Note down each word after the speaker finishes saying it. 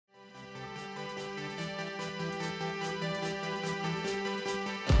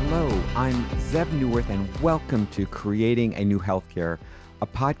Hello, I'm Zev Newworth, and welcome to Creating a New Healthcare, a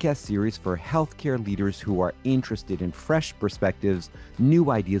podcast series for healthcare leaders who are interested in fresh perspectives,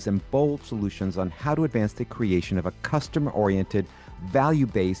 new ideas, and bold solutions on how to advance the creation of a customer-oriented,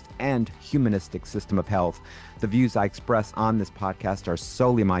 value-based, and humanistic system of health. The views I express on this podcast are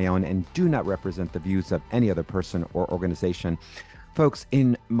solely my own and do not represent the views of any other person or organization. Folks,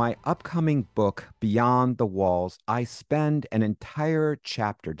 in my upcoming book, Beyond the Walls, I spend an entire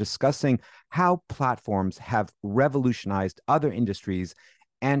chapter discussing how platforms have revolutionized other industries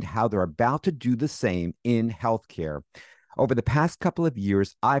and how they're about to do the same in healthcare. Over the past couple of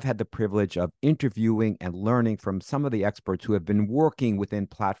years, I've had the privilege of interviewing and learning from some of the experts who have been working within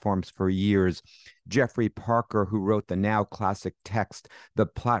platforms for years. Jeffrey Parker, who wrote the now classic text, The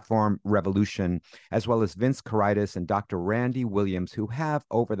Platform Revolution, as well as Vince Karitis and Dr. Randy Williams, who have,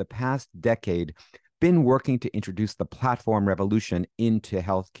 over the past decade, been working to introduce the platform revolution into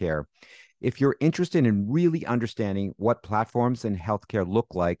healthcare. If you're interested in really understanding what platforms in healthcare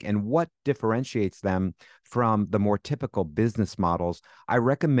look like and what differentiates them from the more typical business models, I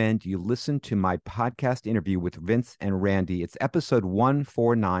recommend you listen to my podcast interview with Vince and Randy. It's episode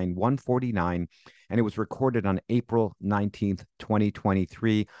 149, and it was recorded on April 19th,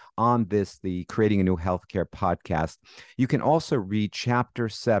 2023 on the Creating a New Healthcare podcast. You can also read chapter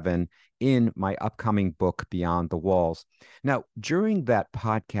 7 in my upcoming book, Beyond the Walls. Now, during that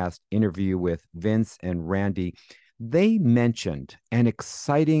podcast interview with Vince and Randy, they mentioned an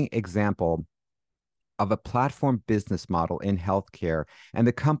exciting example of a platform business model in healthcare. And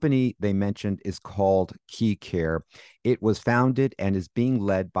the company they mentioned is called KeyCare. It was founded and is being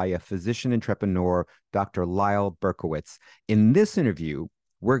led by a physician entrepreneur, Dr. Lyle Berkowitz. In this interview,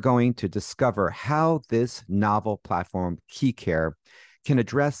 we're going to discover how this novel platform, KeyCare, can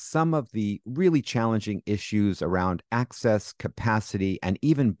address some of the really challenging issues around access, capacity, and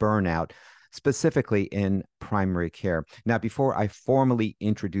even burnout, specifically in primary care. Now, before I formally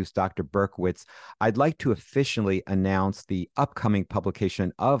introduce Dr. Berkowitz, I'd like to officially announce the upcoming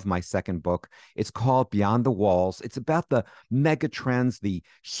publication of my second book. It's called Beyond the Walls. It's about the megatrends, the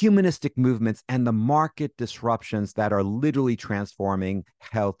humanistic movements, and the market disruptions that are literally transforming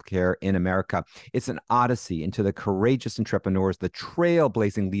healthcare in America. It's an odyssey into the courageous entrepreneurs, the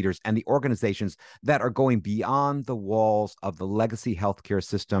trailblazing leaders, and the organizations that are going beyond the walls of the legacy healthcare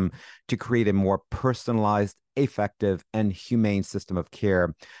system to create a more personalized, effective, and humane system of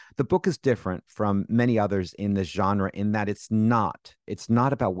care. The book is different from many others in this genre in that it's not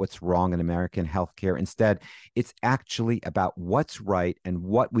about what's wrong in American healthcare. Instead, it's actually about what's right and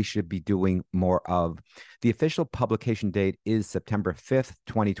what we should be doing more of. The official publication date is September 5th,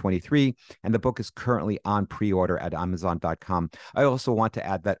 2023, and the book is currently on pre-order at Amazon.com. I also want to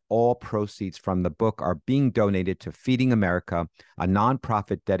add that all proceeds from the book are being donated to Feeding America, a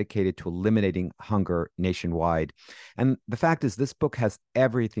nonprofit dedicated to eliminating hunger nationwide. And the fact is, this book has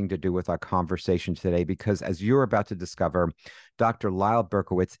everything to do with our conversation today because, as you're about to discover, Dr. Lyle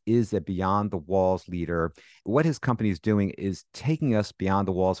Berkowitz is a Beyond the Walls leader. What his company is doing is taking us beyond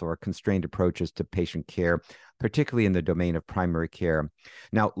the walls of our constrained approaches to patient care, particularly in the domain of primary care.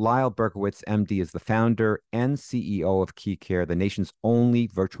 Now, Lyle Berkowitz MD is the founder and CEO of KeyCare, the nation's only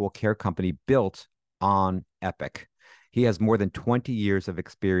virtual care company built on Epic. He has more than 20 years of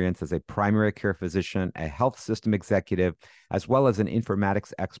experience as a primary care physician, a health system executive, as well as an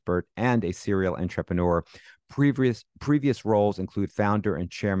informatics expert and a serial entrepreneur. Previous roles include founder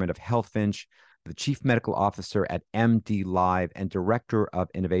and chairman of HealthFinch, the chief medical officer at MD Live, and director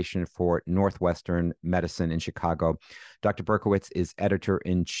of innovation for Northwestern Medicine in Chicago. Dr. Berkowitz is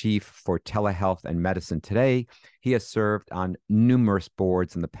editor-in-chief for Telehealth and Medicine Today. He has served on numerous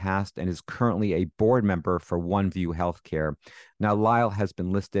boards in the past and is currently a board member for OneView Healthcare. Now, Lyle has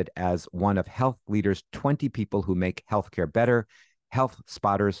been listed as one of Health Leader's 20 people who make healthcare better, Health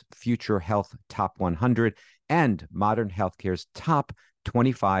Spotter's Future Health Top 100, and Modern Healthcare's Top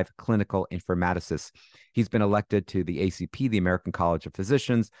 25 clinical informaticists. He's been elected to the ACP, the American College of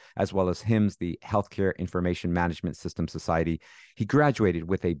Physicians, as well as HIMSS, the Healthcare Information Management System Society. He graduated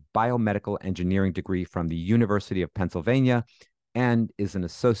with a biomedical engineering degree from the University of Pennsylvania and is an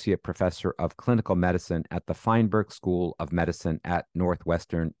associate professor of clinical medicine at the Feinberg School of Medicine at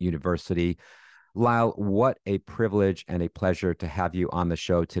Northwestern University. Lyle, what a privilege and a pleasure to have you on the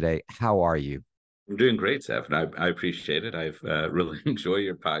show today. How are you? I'm doing great, Seth, and I appreciate it. I've really enjoyed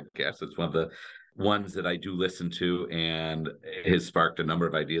your podcast. It's one of the ones that I do listen to, and it has sparked a number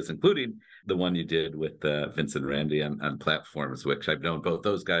of ideas, including the one you did with Vince and Randy on platforms, which I've known both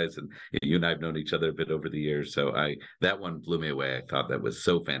those guys, and you and I have known each other a bit over the years. So that one blew me away. I thought that was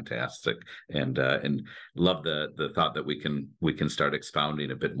so fantastic, and love the thought that we can start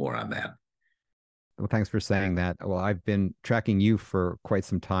expounding a bit more on that. Well, thanks for saying that. Well, I've been tracking you for quite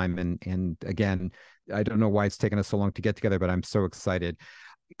some time, and again, I don't know why it's taken us so long to get together, but I'm so excited.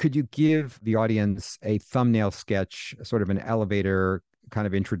 Could you give the audience a thumbnail sketch, sort of an elevator kind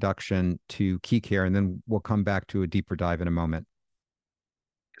of introduction to KeyCare, and then we'll come back to a deeper dive in a moment.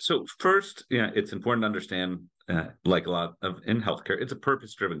 So first, it's important to understand, like a lot of in healthcare, it's a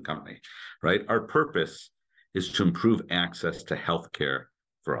purpose-driven company, right? Our purpose is to improve access to healthcare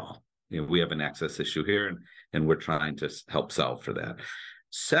for all. We have an access issue here, and we're trying to help solve for that.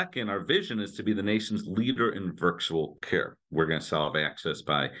 Second, our vision is to be the nation's leader in virtual care. We're going to solve access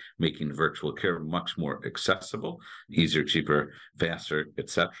by making virtual care much more accessible, easier, cheaper, faster,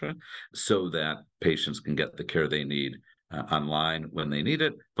 etc., so that patients can get the care they need online when they need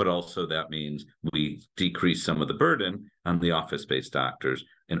it, but also that means we decrease some of the burden on the office-based doctors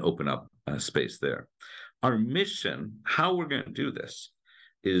and open up space there. Our mission, how we're going to do this,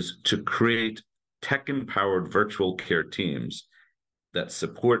 is to create tech-empowered virtual care teams that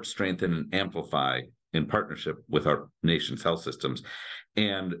support, strengthen, and amplify in partnership with our nation's health systems.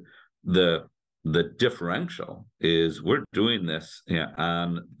 And the differential is we're doing this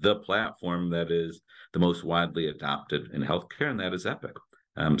on the platform that is the most widely adopted in healthcare, and that is Epic.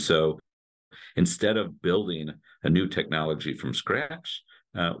 So instead of building a new technology from scratch,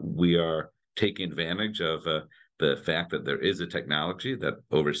 we are taking advantage of the fact that there is a technology that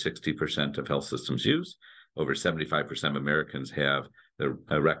over 60% of health systems use. Over 75% of Americans have the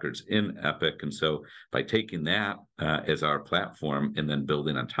records in Epic. And so by taking that as our platform and then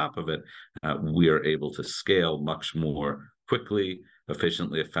building on top of it, we are able to scale much more quickly,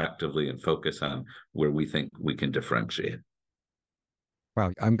 efficiently, effectively, and focus on where we think we can differentiate.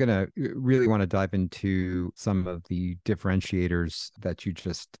 Wow, I'm going to really want to dive into some of the differentiators that you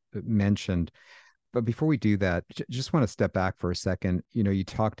just mentioned. But before we do that, just want to step back for a second. You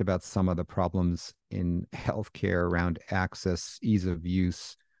talked about some of the problems in healthcare around access, ease of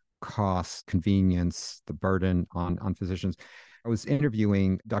use, cost, convenience, the burden on physicians. I was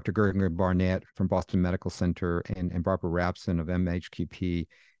interviewing Dr. Gertner Barnett from Boston Medical Center and Barbara Rapson of MHQP,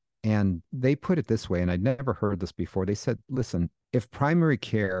 and they put it this way, and I'd never heard this before. They said, listen, if primary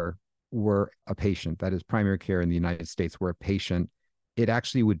care were a patient, that is primary care in the United States were a patient, it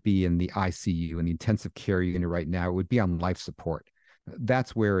actually would be in the ICU, in the intensive care unit right now. It would be on life support.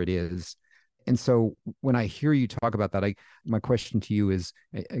 That's where it is. And so when I hear you talk about that, my question to you is,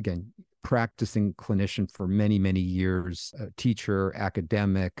 again, practicing clinician for many, many years, teacher,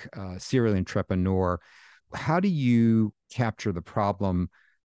 academic, serial entrepreneur, how do you capture the problem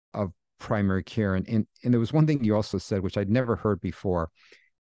of primary care? And there was one thing you also said, which I'd never heard before.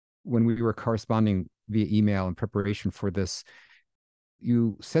 When we were corresponding via email in preparation for this,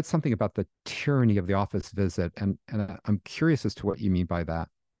 you said something about the tyranny of the office visit, and I'm curious as to what you mean by that.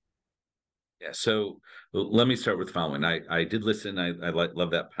 Yeah, so let me start with the following. I did listen. I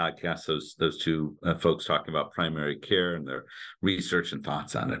love that podcast. Those two folks talking about primary care and their research and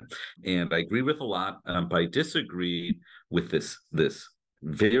thoughts on it, and I agree with a lot. But I disagree with this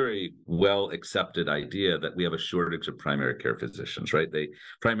very well accepted idea that we have a shortage of primary care physicians. Right?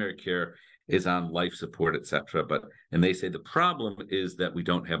 Primary care is on life support, et cetera. And they say the problem is that we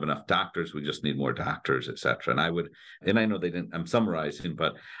don't have enough doctors. We just need more doctors, et cetera. And I know they didn't, I'm summarizing,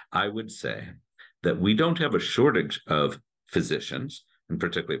 but I would say that we don't have a shortage of physicians, and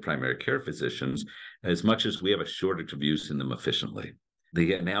particularly primary care physicians, as much as we have a shortage of using them efficiently.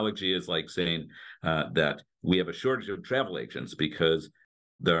 The analogy is like saying that we have a shortage of travel agents because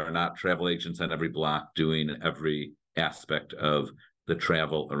there are not travel agents on every block doing every aspect of the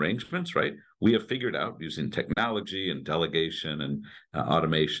travel arrangements, right? We have figured out using technology and delegation and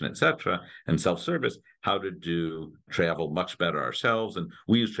automation, et cetera, and self-service, how to do travel much better ourselves. And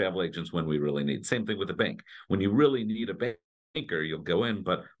we use travel agents when we really need. Same thing with a bank. When you really need a banker, you'll go in,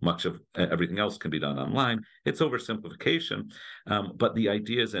 but much of everything else can be done online. It's oversimplification. But the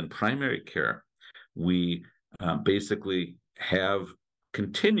idea is in primary care, we basically have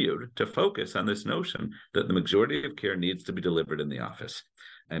continued to focus on this notion that the majority of care needs to be delivered in the office.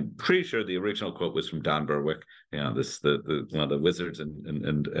 I'm pretty sure the original quote was from Don Berwick, one of the wizards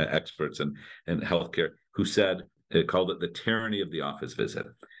and experts in healthcare, who said, it called it the tyranny of the office visit,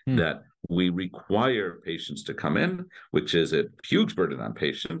 that We require patients to come in, which is a huge burden on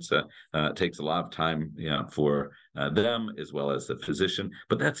patients. It takes a lot of time, for them as well as the physician.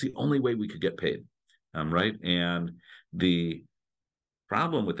 But that's the only way we could get paid, right? And the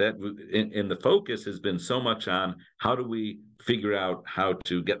problem with that, and the focus has been so much on how do we figure out how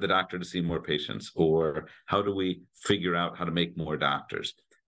to get the doctor to see more patients, or how do we figure out how to make more doctors.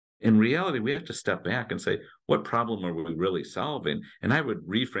 In reality, we have to step back and say, what problem are we really solving? And I would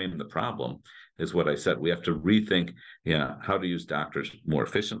reframe the problem is what I said. We have to rethink, how to use doctors more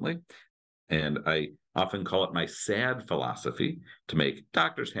efficiently. And I often call it my SAD philosophy, to make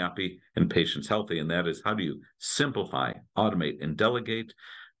doctors happy and patients healthy. And that is, how do you simplify, automate, and delegate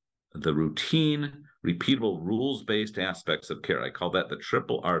the routine, repeatable, rules-based aspects of care? I call that the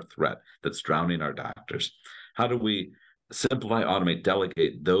triple R threat that's drowning our doctors. How do we simplify, automate,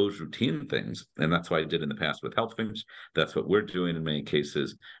 delegate those routine things? And that's what I did in the past with health things. That's what we're doing in many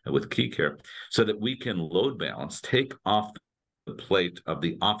cases with KeyCare, so that we can load balance, take off the plate of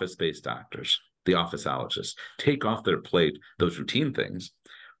the office-based doctors, the officeologists, take off their plate those routine things.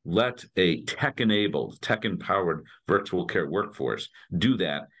 Let a tech-enabled, tech-empowered virtual care workforce do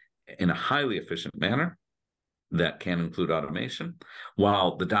that in a highly efficient manner that can include automation,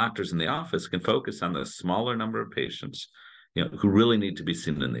 while the doctors in the office can focus on the smaller number of patients, who really need to be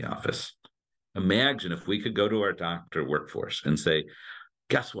seen in the office. Imagine if we could go to our doctor workforce and say,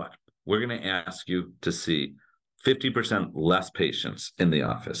 guess what? We're going to ask you to see 50% less patients in the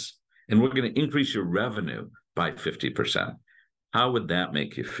office, and we're going to increase your revenue by 50%. How would that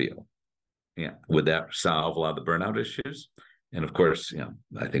make you feel? Would that solve a lot of the burnout issues? And of course,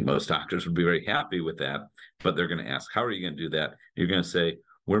 I think most doctors would be very happy with that, but they're going to ask, how are you going to do that? You're going to say,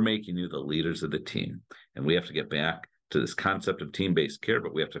 we're making you the leaders of the team. And we have to get back to this concept of team-based care,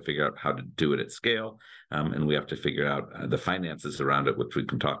 but we have to figure out how to do it at scale. And we have to figure out the finances around it, which we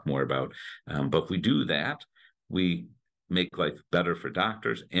can talk more about. But if we do that, we make life better for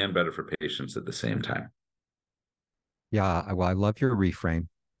doctors and better for patients at the same time. Yeah, well, I love your reframe,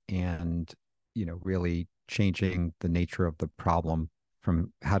 and really changing the nature of the problem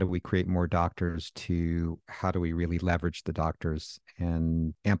from how do we create more doctors to how do we really leverage the doctors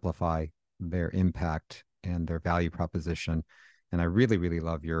and amplify their impact and their value proposition. And I really, really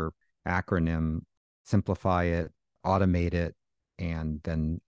love your acronym: simplify it, automate it, and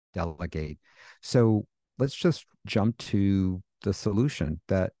then delegate. So let's just jump to the solution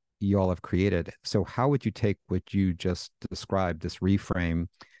that you all have created. So how would you take what you just described, this reframe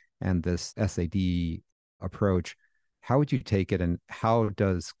and this SAD approach? How would you take it, and how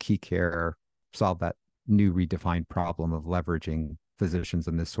does KeyCare solve that new redefined problem of leveraging physicians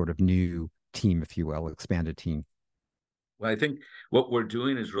in this sort of new team, if you will, expanded team? Well, I think what we're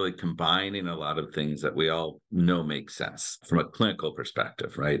doing is really combining a lot of things that we all know make sense from a clinical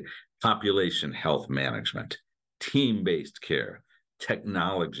perspective, right? Population health management, team-based care,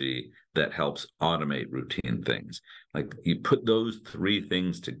 technology that helps automate routine things. Like, you put those three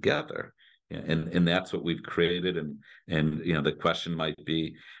things together, and that's what we've created. And the question might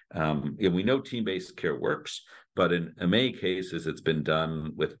be, we know team-based care works, but in many cases it's been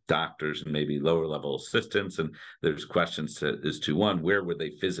done with doctors and maybe lower level assistants, and there's questions as to, one, where would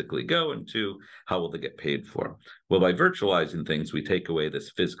they physically go, and two, how will they get paid for? Well, by virtualizing things, we take away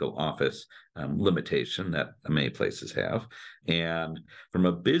this physical office limitation that many places have. And from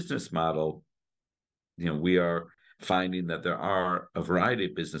a business model, we are finding that there are a variety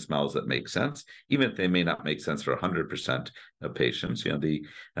of business models that make sense, even if they may not make sense for 100% of patients.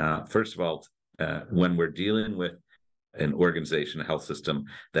 First of all, when we're dealing with an organization, a health system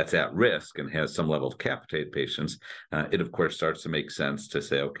that's at risk and has some level of capitated patients, it of course starts to make sense to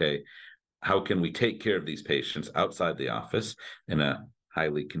say, okay, how can we take care of these patients outside the office in a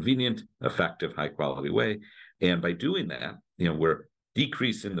highly convenient, effective, high quality way? And by doing that, we're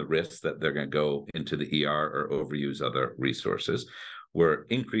decreasing the risk that they're going to go into the ER or overuse other resources. We're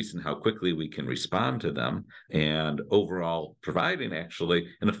increasing how quickly we can respond to them, and overall providing, actually,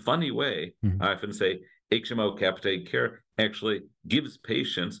 in a funny way, I often say HMO capitated care actually gives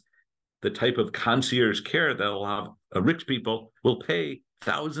patients the type of concierge care that a lot of rich people will pay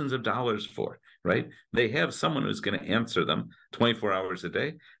thousands of dollars for, right? They have someone who's going to answer them 24 hours a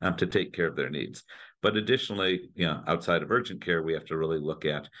day to take care of their needs. But additionally, outside of urgent care, we have to really look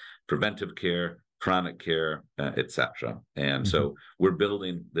at preventive care, chronic care, et cetera. And so we're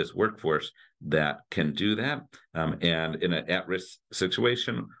building this workforce that can do that. And in an at-risk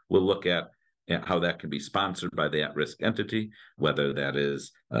situation, we'll look at how that can be sponsored by the at-risk entity, whether that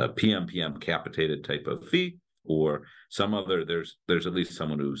is a PMPM capitated type of fee or some other, there's at least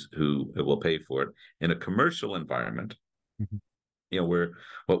someone who will pay for it. In a commercial environment,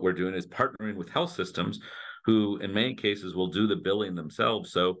 what we're doing is partnering with health systems who in many cases will do the billing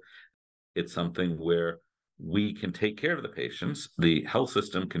themselves. So it's something where we can take care of the patients. The health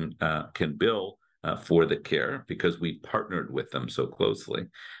system can bill for the care because we partnered with them so closely.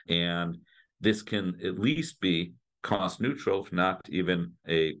 And this can at least be cost neutral, if not even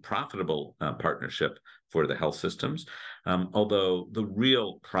a profitable partnership for the health systems. Although the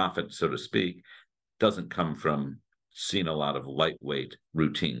real profit, so to speak, doesn't come from seeing a lot of lightweight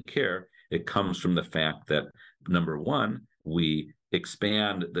routine care. It comes from the fact that, number one, we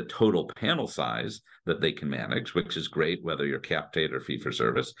expand the total panel size that they can manage, which is great, whether you're capitated or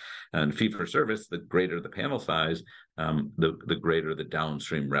fee-for-service. And fee-for-service, the greater the panel size, the greater the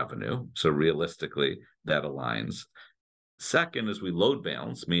downstream revenue. So realistically, that aligns. Second is we load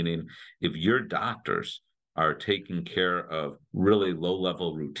balance, meaning if your doctors are taking care of really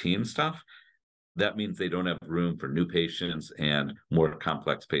low-level routine stuff, that means they don't have room for new patients and more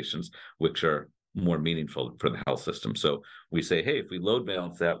complex patients, which are more meaningful for the health system. So we say, hey, if we load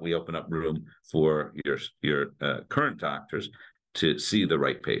balance that, we open up room for your current doctors to see the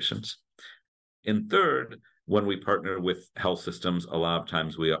right patients. And third, when we partner with health systems, a lot of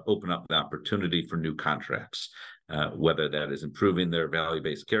times we open up the opportunity for new contracts, whether that is improving their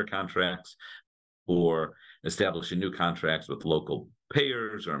value-based care contracts or establishing new contracts with local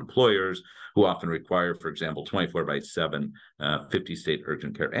payers or employers who often require, for example, 24/7, 50-state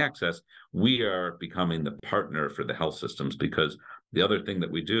urgent care access. We are becoming the partner for the health systems because the other thing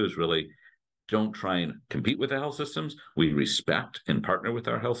that we do is really don't try and compete with the health systems. We respect and partner with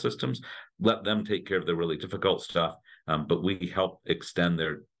our health systems, let them take care of the really difficult stuff, but we help extend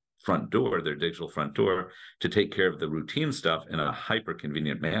their front door, their digital front door, to take care of the routine stuff in a hyper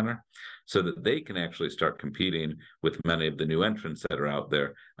convenient manner so that they can actually start competing with many of the new entrants that are out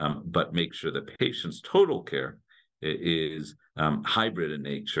there, but make sure the patient's total care is hybrid in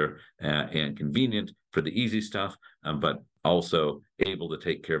nature and convenient for the easy stuff, but also able to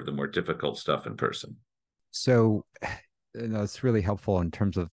take care of the more difficult stuff in person. So, it's really helpful in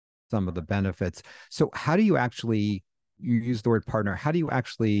terms of some of the benefits. So how do you actually, you use the word partner, how do you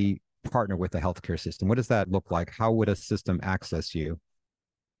actually partner with the healthcare system? What does that look like? How would a system access you?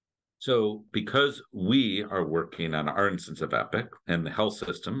 So because we are working on our instance of Epic and the health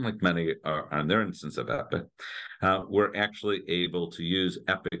system, like many are on their instance of Epic, we're actually able to use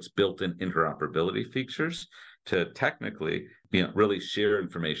Epic's built-in interoperability features to technically, really share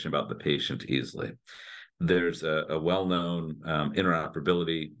information about the patient easily. There's a well-known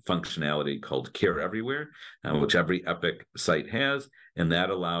interoperability functionality called Care Everywhere, which every Epic site has, and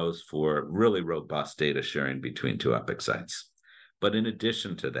that allows for really robust data sharing between two Epic sites. But in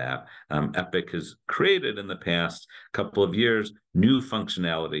addition to that, Epic has created in the past couple of years new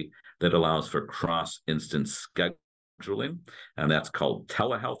functionality that allows for cross-instance scheduling, and that's called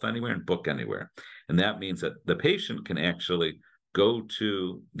Telehealth Anywhere and Book Anywhere. And that means that the patient can actually go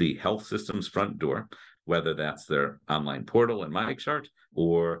to the health system's front door, whether that's their online portal in MyChart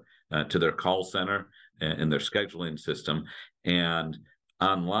or to their call center in their scheduling system. And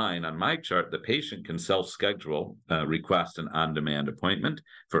online on MyChart, the patient can self-schedule, request an on-demand appointment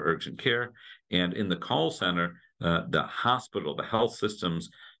for urgent care. And in the call center, the hospital, the health system's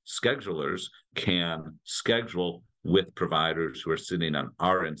schedulers can schedule with providers who are sitting on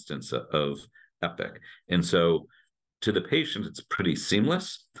our instance of Epic. And so to the patient, it's pretty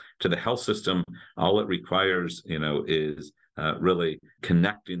seamless. To the health system, all it requires, is really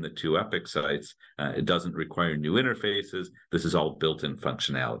connecting the two Epic sites. It doesn't require new interfaces. This is all built-in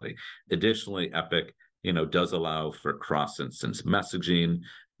functionality. Additionally, Epic, does allow for cross-instance messaging.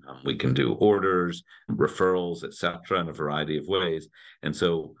 We can do orders, referrals, etc., in a variety of ways. And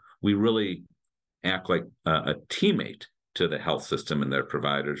so we really act like a teammate to the health system and their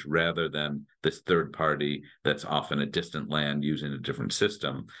providers rather than this third party that's often a distant land using a different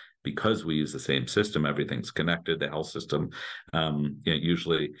system. Because we use the same system, everything's connected. The health system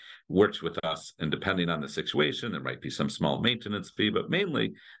usually works with us, and depending on the situation, there might be some small maintenance fee, but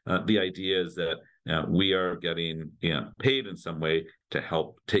mainly the idea is that we are getting paid in some way to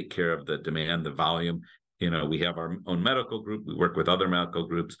help take care of the demand, the volume. We have our own medical group. We work with other medical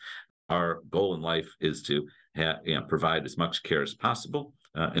groups. Our goal in life is to provide as much care as possible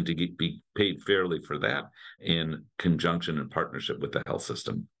and to be paid fairly for that in conjunction and partnership with the health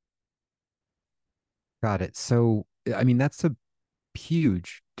system. Got it. So, that's a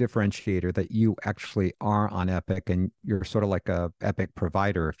huge differentiator that you actually are on Epic and you're sort of like a Epic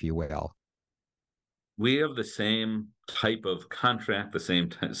provider, if you will. We have the same type of contract, the same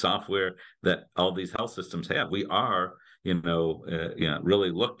software that all these health systems have. We are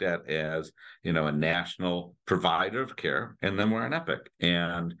really looked at as, a national provider of care, and then we're an Epic.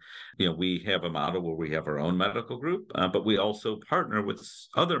 And, we have a model where we have our own medical group, but we also partner with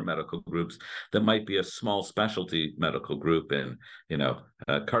other medical groups that might be a small specialty medical group in,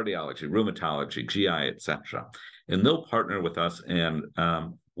 cardiology, rheumatology, GI, etc. And they'll partner with us and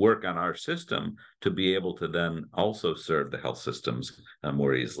work on our system to be able to then also serve the health systems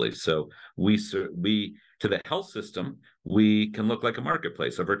more easily. So we to the health system, we can look like a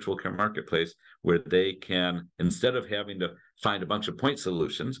marketplace, a virtual care marketplace, where they can, instead of having to find a bunch of point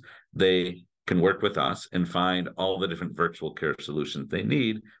solutions, they can work with us and find all the different virtual care solutions they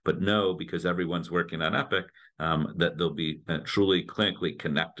need, but know, because everyone's working on Epic, that they'll be truly clinically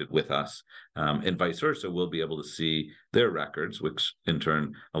connected with us, and vice versa. We'll be able to see their records, which in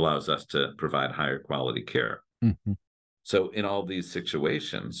turn allows us to provide higher quality care. Mm-hmm. So in all these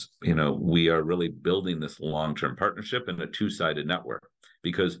situations, we are really building this long-term partnership and a two-sided network,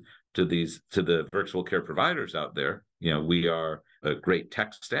 because to the virtual care providers out there, we are a great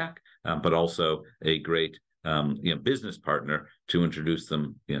tech stack, but also a great business partner to introduce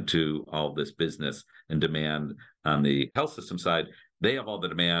them to all this business and demand on the health system side. They have all the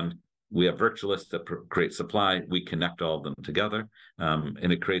demand. We have virtualists that create supply. We connect all of them together,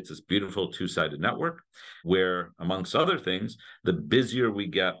 and it creates this beautiful two-sided network where, amongst other things, the busier we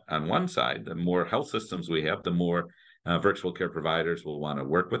get on one side, the more health systems we have, the more virtual care providers will want to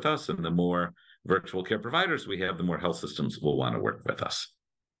work with us. And the more virtual care providers we have, the more health systems will want to work with us.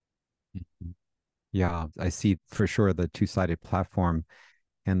 Yeah, I see for sure the two-sided platform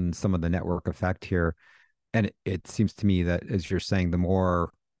and some of the network effect here. And it seems to me that, as you're saying, the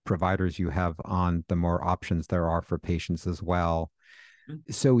more providers you have on, the more options there are for patients as well.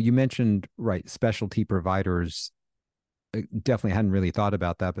 Mm-hmm. So you mentioned, right, specialty providers. Definitely hadn't really thought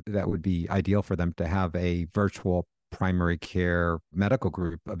about that, but that would be ideal for them to have a virtual primary care medical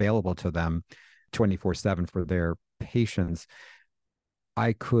group available to them 24/7 for their patients.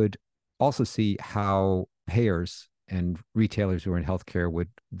 I could also see how payers and retailers who are in healthcare would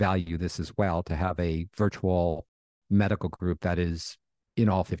value this as well, to have a virtual medical group that is in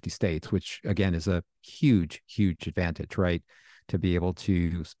all 50 states, which again is a huge, huge advantage, right? To be able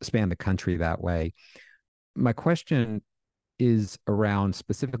to span the country that way. My question is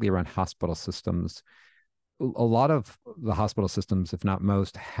specifically around hospital systems. A lot of the hospital systems, if not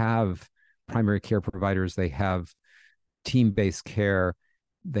most, have primary care providers. They have team-based care.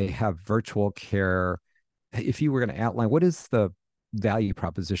 They have virtual care. If you were going to outline, what is the value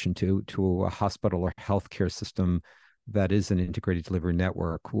proposition to a hospital or healthcare system that is an integrated delivery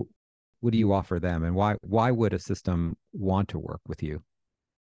network? What do you offer them, and why would a system want to work with you?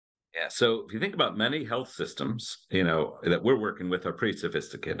 Yeah. So if you think about many health systems, that we're working with are pretty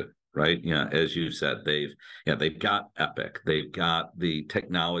sophisticated, right? As you said, they've got Epic, they've got the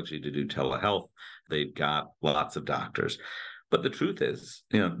technology to do telehealth, they've got lots of doctors. But the truth is,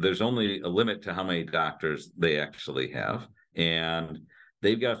 there's only a limit to how many doctors they actually have. And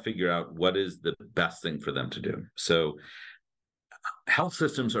they've got to figure out what is the best thing for them to do. So health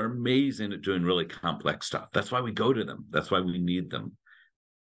systems are amazing at doing really complex stuff. That's why we go to them. That's why we need them.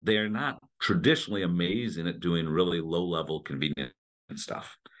 They are not traditionally amazing at doing really low-level convenient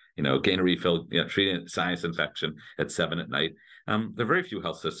stuff. Gain a refill, treating a sinus infection at 7 p.m. There are very few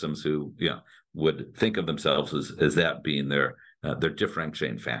health systems who, would think of themselves as that being their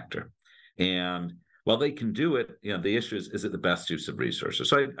differentiating factor. And while they can do it, the issue is it the best use of resources?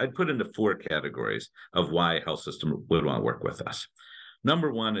 So I'd put into 4 categories of why a health system would want to work with us.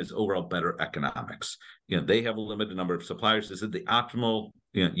 Number one is overall better economics. They have a limited number of suppliers. Is it the optimal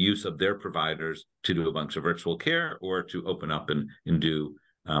use of their providers to do a bunch of virtual care, or to open up and do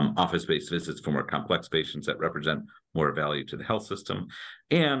office-based visits for more complex patients that represent more value to the health system?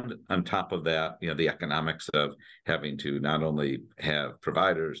 And on top of that, the economics of having to not only have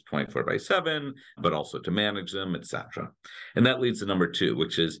providers 24/7, but also to manage them, et cetera. And that leads to number 2,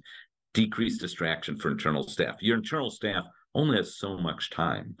 which is decreased distraction for internal staff. Your internal staff only has so much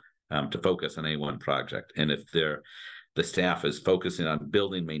time to focus on any one project. And if the staff is focusing on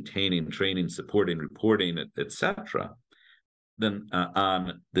building, maintaining, training, supporting, reporting, et cetera, then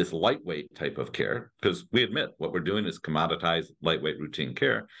on this lightweight type of care, because we admit what we're doing is commoditized, lightweight, routine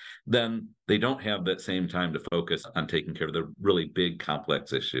care, then they don't have that same time to focus on taking care of the really big,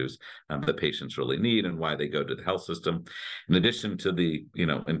 complex issues that patients really need and why they go to the health system. In addition to the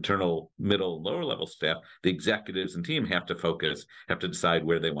internal, middle, lower level staff, the executives and team have to decide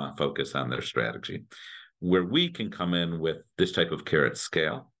where they want to focus on their strategy. Where we can come in with this type of care at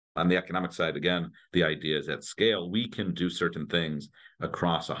scale. On the economic side, again, the idea is at scale, we can do certain things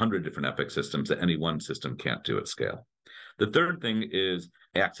across 100 different Epic systems that any one system can't do at scale. The third thing is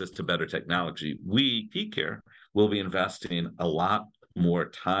access to better technology. We, KeyCare, will be investing a lot more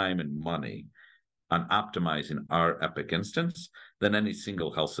time and money on optimizing our Epic instance than any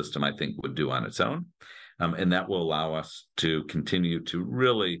single health system, I think, would do on its own. And that will allow us to continue to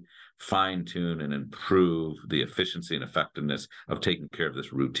really fine tune and improve the efficiency and effectiveness of taking care of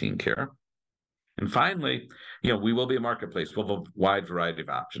this routine care. And finally, we will be a marketplace. We'll have a wide variety of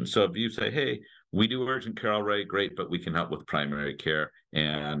options. So if you say, hey, we do urgent care already, great, but we can help with primary care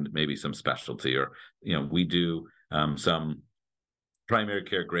and maybe some specialty, or, we do some primary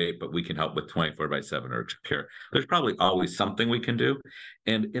care, great, but we can help with 24/7 urgent care. There's probably always something we can do.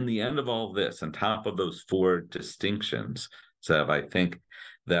 And in the end of all this, on top of those four distinctions, Zev, I think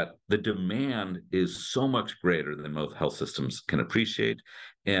that the demand is so much greater than most health systems can appreciate.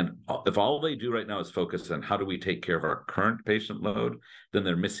 And if all they do right now is focus on how do we take care of our current patient load, then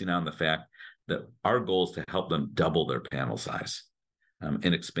they're missing on the fact that our goal is to help them double their panel size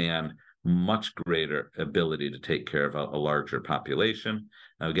and expand much greater ability to take care of a larger population.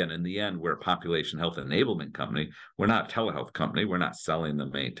 Now, again, in the end, we're a population health enablement company. We're not a telehealth company. We're not selling the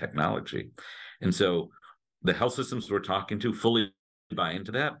main technology. And so the health systems we're talking to fully buy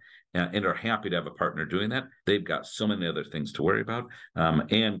into that and are happy to have a partner doing that. They've got so many other things to worry about.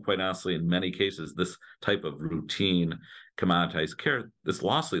 And quite honestly, in many cases, this type of routine commoditized care, this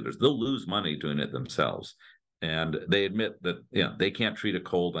loss leaders, they'll lose money doing it themselves. And they admit that they can't treat a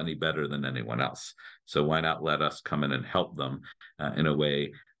cold any better than anyone else. So why not let us come in and help them in a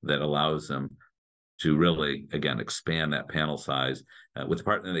way that allows them to really, again, expand that panel size with a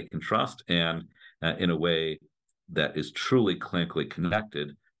partner they can trust, and in a way that is truly clinically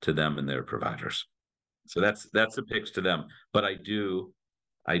connected to them and their providers. So that's a pitch to them. But I do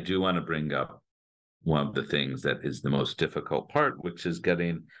want to bring up one of the things that is the most difficult part, which is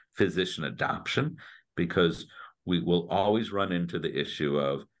getting physician adoption, because we will always run into the issue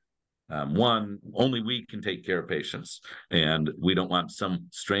of one, only we can take care of patients, and we don't want some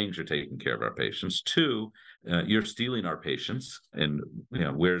stranger taking care of our patients. Two, you're stealing our patients, and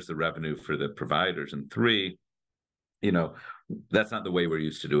where's the revenue for the providers? And three, that's not the way we're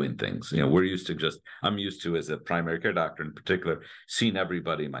used to doing things. We're used to I'm used to, as a primary care doctor in particular, seeing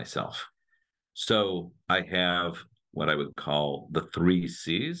everybody myself. So I have what I would call the 3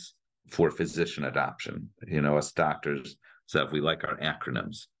 C's for physician adoption. Us doctors, so we like our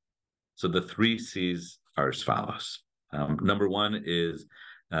acronyms. So the 3 C's are as follows. Number one is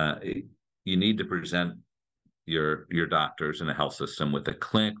you need to present your doctors in a health system with a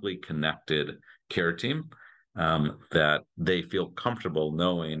clinically connected care team that they feel comfortable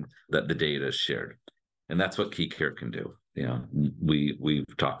knowing that the data is shared. And that's what KeyCare can do.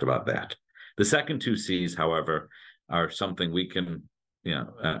 We've talked about that. The second 2 C's, however, are something we can,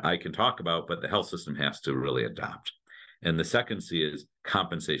 I can talk about, but the health system has to really adopt. And the second C is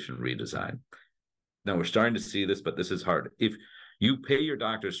compensation redesign. Now, we're starting to see this, but this is hard. If you pay your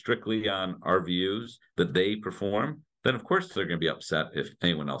doctors strictly on RVUs that they perform, then of course they're going to be upset if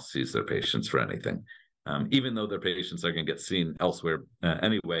anyone else sees their patients for anything, even though their patients are going to get seen elsewhere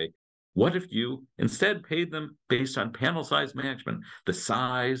anyway. What if you instead paid them based on panel size management, the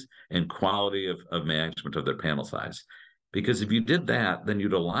size and quality of management of their panel size? Because if you did that, then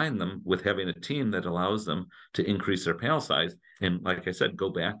you'd align them with having a team that allows them to increase their panel size. And like I said, go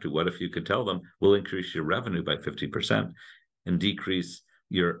back to what if you could tell them, we'll increase your revenue by 50% and decrease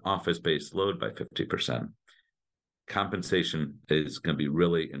your office-based load by 50%. Compensation is going to be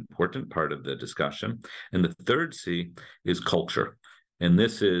really important part of the discussion. And the third C is culture. And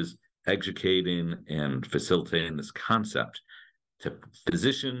this is educating and facilitating this concept to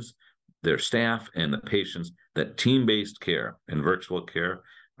physicians, their staff, and the patients that team-based care and virtual care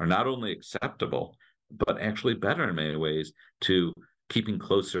are not only acceptable, but actually better in many ways to keeping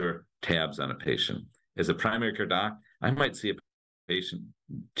closer tabs on a patient. As a primary care doc, I might see a patient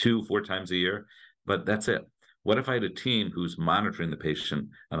 2-4 times a year, but that's it. What if I had a team who's monitoring the patient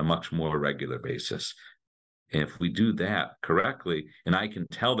on a much more regular basis? And if we do that correctly, and I can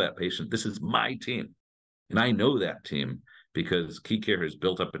tell that patient, this is my team, and I know that team because KeyCare has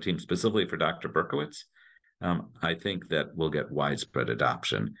built up a team specifically for Dr. Berkowitz, I think that we'll get widespread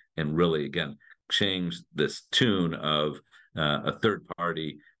adoption and really, again, change this tune of a third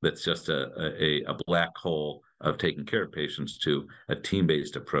party that's just a black hole of taking care of patients to a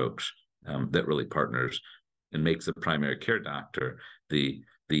team-based approach that really partners and makes the primary care doctor the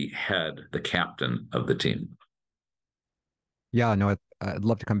head, the captain of the team. Yeah, no, I'd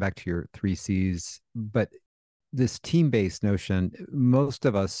love to come back to your 3 C's, but this team-based notion, most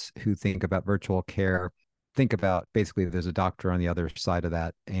of us who think about virtual care think about basically there's a doctor on the other side of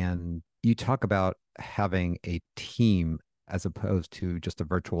that. And you talk about having a team. as opposed to just a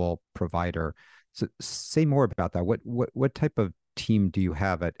virtual provider. So say more about that. What type of team do you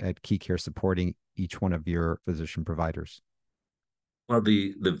have at KeyCare supporting each one of your physician providers? Well,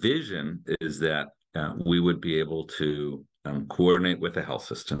 the vision is that we would be able to coordinate with the health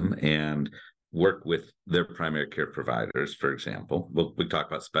system and work with their primary care providers, for example. We talk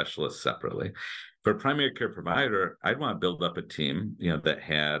about specialists separately. For a primary care provider, I'd want to build up a team, that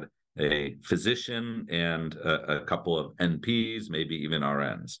had a physician and a couple of NPs, maybe even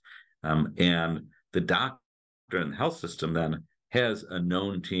RNs. And the doctor in the health system then has a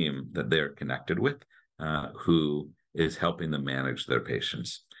known team that they're connected with, who is helping them manage their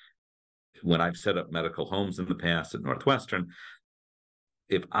patients. When I've set up medical homes in the past at Northwestern,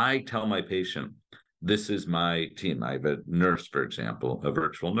 if I tell my patient, this is my team, I have a nurse, for example, a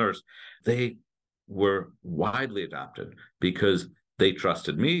virtual nurse, they were widely adopted because they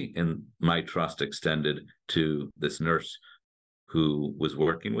trusted me, and my trust extended to this nurse who was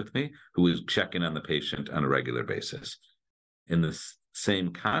working with me, who was checking on the patient on a regular basis. In this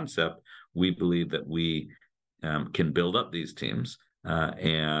same concept, we believe that we can build up these teams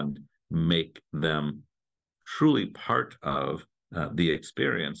and make them truly part of the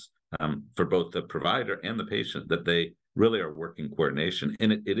experience for both the provider and the patient, that they really are working coordination.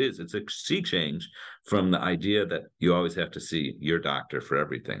 And it's a sea change from the idea that you always have to see your doctor for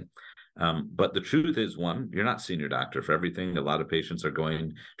everything. But the truth is, one, you're not seeing your doctor for everything. A lot of patients are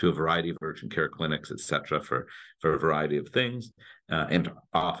going to a variety of urgent care clinics, et cetera, for a variety of things, and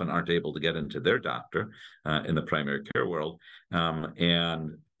often aren't able to get into their doctor in the primary care world.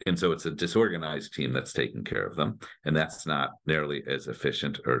 And so it's a disorganized team that's taking care of them, and that's not nearly as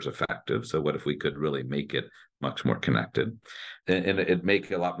efficient or as effective. So what if we could really make it much more connected, and it make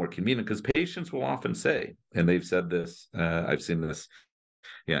it a lot more convenient? Because patients will often say, and they've said this, I've seen this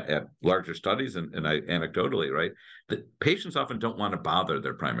at larger studies and I anecdotally, right, that patients often don't want to bother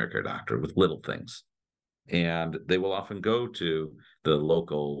their primary care doctor with little things. And they will often go to the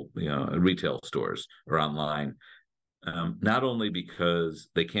local, retail stores or online, not only because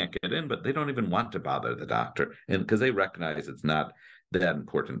they can't get in, but they don't even want to bother the doctor, and because they recognize it's not that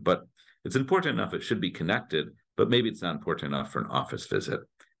important. But it's important enough, it should be connected, but maybe it's not important enough for an office visit.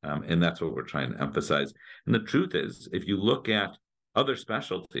 And that's what we're trying to emphasize. And the truth is, if you look at other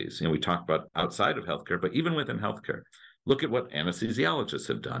specialties, we talk about outside of healthcare, but even within healthcare, look at what anesthesiologists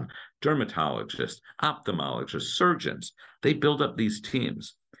have done, dermatologists, ophthalmologists, surgeons. They build up these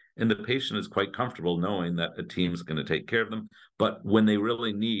teams, and the patient is quite comfortable knowing that a team is going to take care of them. But when they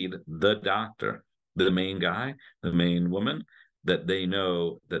really need the doctor, the main guy, the main woman, that they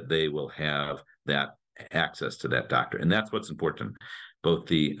know that they will have that access to that doctor. And that's what's important, both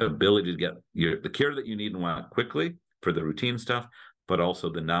the ability to get the care that you need and want quickly for the routine stuff, but also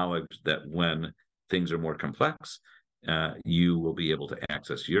the knowledge that when things are more complex, you will be able to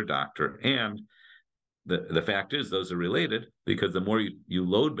access your doctor. And the fact is, those are related, because the more you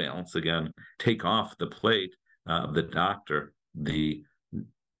load balance, again, take off the plate of the doctor, the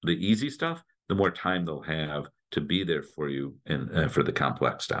easy stuff, the more time they'll have to be there for you and for the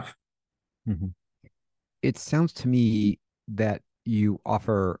complex stuff. Mm-hmm. It sounds to me that you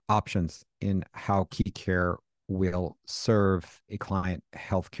offer options in how KeyCare will serve a client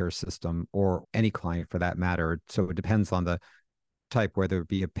healthcare system, or any client for that matter. So it depends on the type, whether it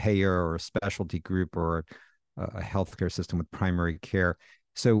be a payer or a specialty group or a healthcare system with primary care.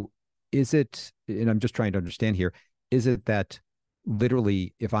 So is it, and I'm just trying to understand here, is it that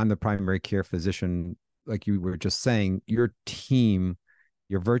literally, if I'm the primary care physician, like you were just saying, your team,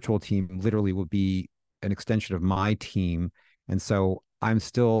 your virtual team literally will be an extension of my team. And so I'm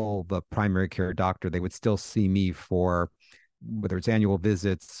still the primary care doctor. They would still see me for whether it's annual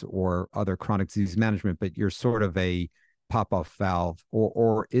visits or other chronic disease management, but you're sort of a pop-off valve.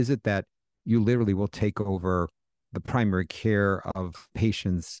 Or is it that you literally will take over the primary care of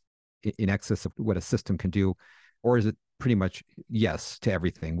patients in excess of what a system can do? Or is it pretty much yes to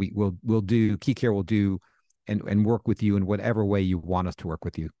everything? We'll do, KeyCare will do and work with you in whatever way you want us to work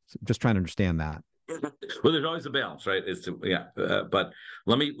with you. So just trying to understand that. Well, there's always a balance, right? But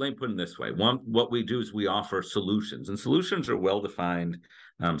let me put it this way. One, what we do is we offer solutions, and solutions are well-defined,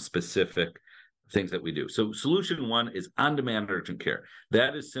 specific things that we do. So solution one is on-demand urgent care.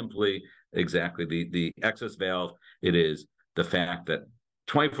 That is simply exactly the excess valve. It is the fact that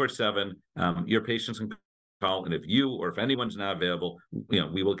 24/7, your patients can call, and if you or if anyone's not available,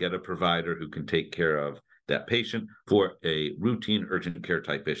 we will get a provider who can take care of that patient for a routine urgent care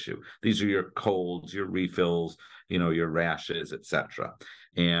type issue. These are your colds, your refills, your rashes, etc.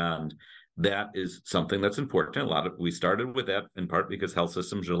 And that is something that's important. We started with that in part because health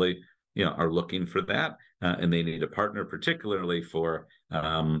systems really are looking for that, and they need a partner, particularly for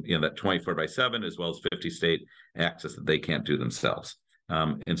that 24/7 as well as 50-state access that they can't do themselves.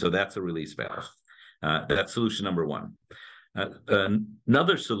 And so that's a release valve. That's solution number one.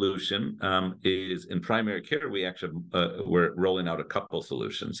 Another solution is in primary care. We're rolling out a couple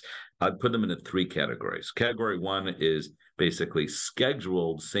solutions. I'd put them into three categories. Category one is basically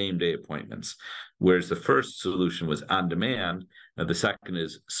scheduled same-day appointments, whereas the first solution was on demand. The second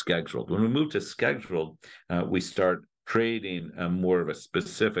is scheduled. When we move to scheduled, we start creating more of a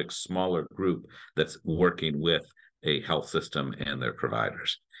specific, smaller group that's working with a health system and their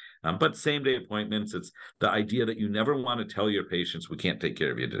providers. But same-day appointments, it's the idea that you never want to tell your patients, we can't take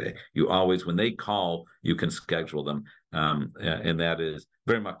care of you today. You always, when they call, you can schedule them. And that is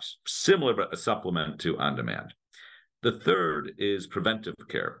very much similar, but a supplement to on-demand. The third is preventive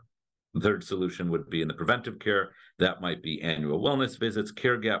care. The third solution would be in the preventive care. That might be annual wellness visits,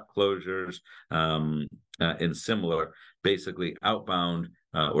 care gap closures, and similar, basically outbound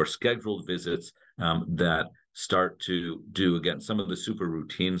or scheduled visits that start to do, again, some of the super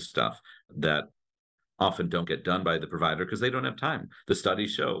routine stuff that often don't get done by the provider because they don't have time. The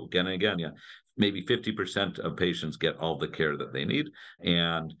studies show again and again, maybe 50% of patients get all the care that they need.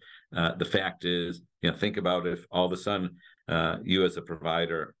 And the fact is, think about if all of a sudden you as a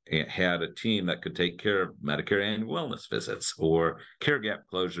provider had a team that could take care of Medicare annual wellness visits or care gap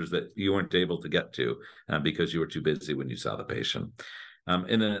closures that you weren't able to get to because you were too busy when you saw the patient.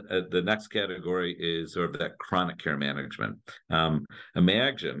 And then the next category is sort of that chronic care management.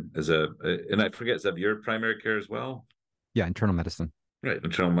 Imagine and I forget, is that your primary care as well? Yeah, internal medicine. Right,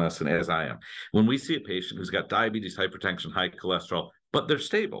 internal medicine, as I am. When we see a patient who's got diabetes, hypertension, high cholesterol, but they're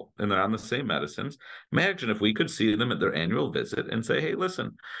stable and they're on the same medicines, imagine if we could see them at their annual visit and say, hey,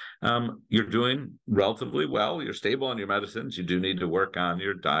 listen, you're doing relatively well. You're stable on your medicines. You do need to work on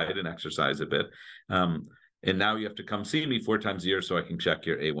your diet and exercise a bit. And now you have to come see me 4 times a year so I can check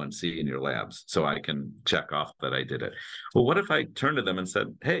your A1C in your labs, so I can check off that I did it. Well, what if I turned to them and said,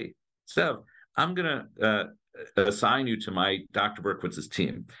 hey, Sev, I'm going to assign you to my Dr. Berkowitz's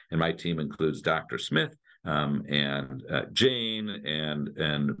team. And my team includes Dr. Smith and Jane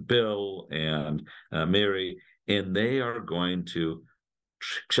and Bill and Mary, and they are going to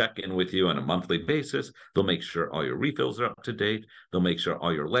check in with you on a monthly basis. They'll make sure all your refills are up to date. They'll make sure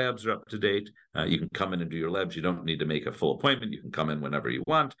all your labs are up to date. You can come in and do your labs. You don't need to make a full appointment. You can come in whenever you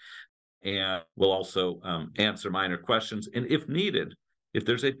want. And we'll also answer minor questions. And if needed, if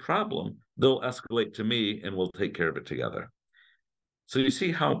there's a problem, they'll escalate to me and we'll take care of it together. So you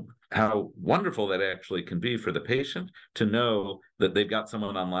see how wonderful that actually can be for the patient to know that they've got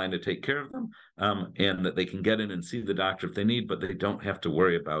someone online to take care of them, and that they can get in and see the doctor if they need, but they don't have to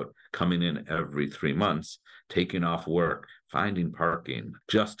worry about coming in every 3 months, taking off work, finding parking,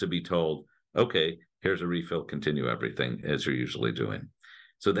 just to be told, okay, here's a refill, continue everything as you're usually doing.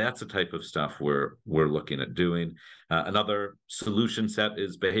 So that's the type of stuff we're looking at doing. Another solution set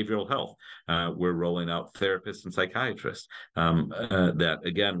is behavioral health. We're rolling out therapists and psychiatrists. That,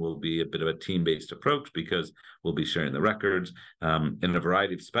 again, will be a bit of a team-based approach because we'll be sharing the records and a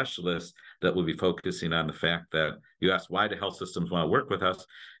variety of specialists that will be focusing on the fact that you ask, why do health systems want to work with us?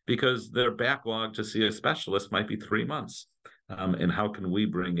 Because their backlog to see a specialist might be 3 months. And how can we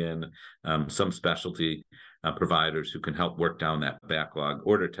bring in some specialty providers who can help work down that backlog,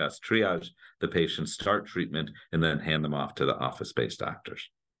 order tests, triage the patients, start treatment, and then hand them off to the office-based doctors.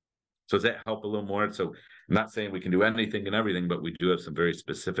 So does that help a little more? So I'm not saying we can do anything and everything, but we do have some very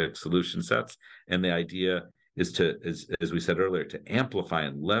specific solution sets. And the idea is to, as we said earlier, to amplify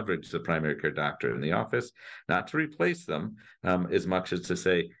and leverage the primary care doctor in the office, not to replace them as much as to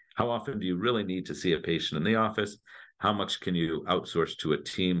say, how often do you really need to see a patient in the office? How much can you outsource to a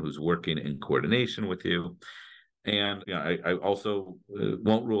team who's working in coordination with you? And I also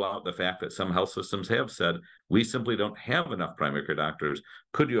won't rule out the fact that some health systems have said, we simply don't have enough primary care doctors.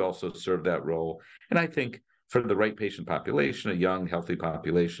 Could you also serve that role? And I think for the right patient population, a young, healthy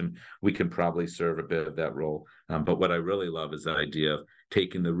population, we can probably serve a bit of that role. But what I really love is the idea of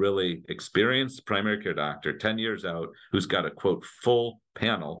taking the really experienced primary care doctor, 10 years out, who's got a, quote, full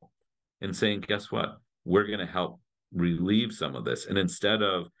panel, and saying, guess what? We're going to help relieve some of this. And instead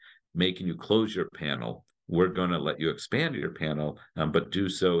of making you close your panel, we're going to let you expand your panel, but do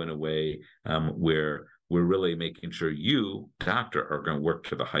so in a way where we're really making sure you, doctor, are going to work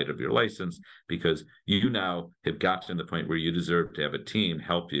to the height of your license, because you now have gotten to the point where you deserve to have a team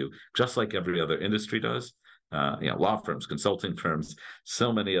help you, just like every other industry does. Law firms, consulting firms,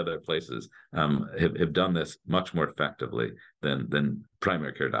 so many other places have done this much more effectively than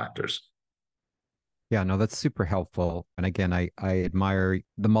primary care doctors. Yeah, no, that's super helpful. And again, I admire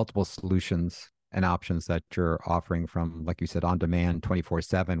the multiple solutions and options that you're offering from, like you said, on demand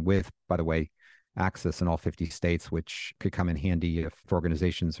 24/7 with, by the way, access in all 50 states, which could come in handy if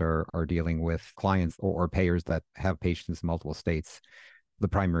organizations are dealing with clients or payers that have patients in multiple states. The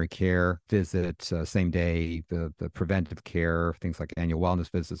primary care visit, same day, the preventive care, things like annual wellness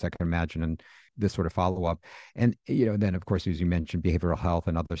visits, I can imagine, and this sort of follow up. And, then of course, as you mentioned, behavioral health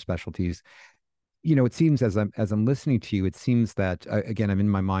and other specialties. It seems as I'm listening to you, it seems that again, I'm in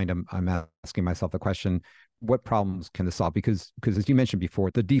my mind, I'm asking myself the question, what problems can this solve? Because as you mentioned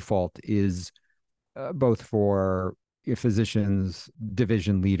before, the default is both for physicians,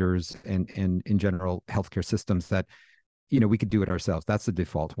 division leaders, and in general healthcare systems that we could do it ourselves. That's the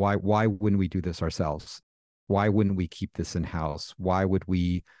default. Why wouldn't we do this ourselves? Why wouldn't we keep this in house? Why would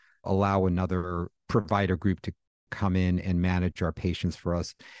we allow another provider group to come in and manage our patients for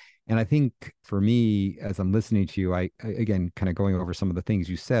us? And I think for me, as I'm listening to you, again, kind of going over some of the things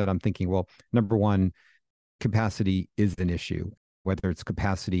you said, I'm thinking, well, number one, capacity is an issue, whether it's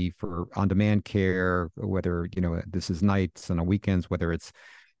capacity for on-demand care, whether, this is nights and on weekends, whether it's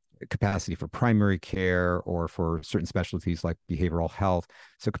capacity for primary care or for certain specialties like behavioral health.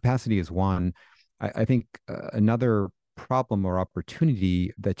 So capacity is one. I think another problem or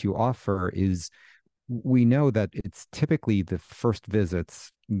opportunity that you offer is we know that it's typically the first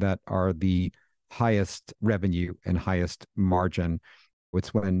visits that are the highest revenue and highest margin.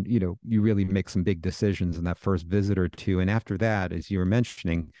 It's when, you really make some big decisions in that first visit or two. And after that, as you were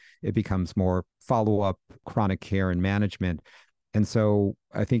mentioning, it becomes more follow-up, chronic care and management. And so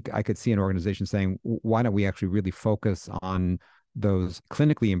I think I could see an organization saying, why don't we actually really focus on those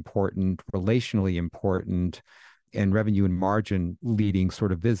clinically important, relationally important, and revenue and margin leading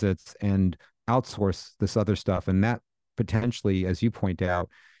sort of visits and outsource this other stuff. And that potentially, as you point out,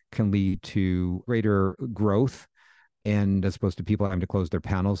 can lead to greater growth and as opposed to people having to close their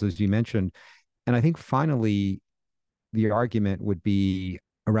panels, as you mentioned. And I think finally, the argument would be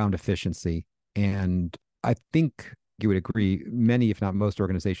around efficiency. And I think you would agree, many, if not most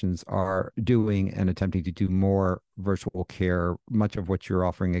organizations are doing and attempting to do more virtual care, much of what you're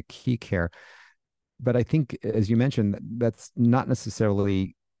offering at KeyCare. But I think, as you mentioned, that's not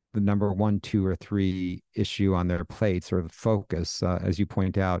necessarily the number one, two, or three issue on their plates or the focus. As you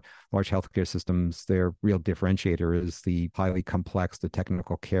point out, large healthcare systems, their real differentiator is the highly complex, the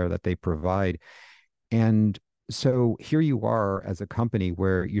technical care that they provide. And so here you are as a company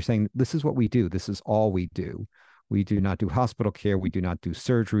where you're saying, this is what we do. This is all we do. We do not do hospital care. We do not do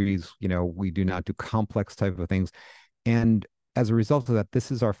surgeries. We do not do complex type of things. And as a result of that, this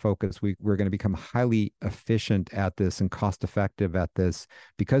is our focus. We're going to become highly efficient at this and cost effective at this.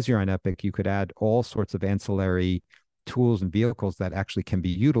 Because you're on Epic, you could add all sorts of ancillary tools and vehicles that actually can be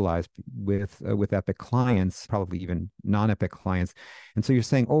utilized with Epic clients, probably even non-Epic clients. And so you're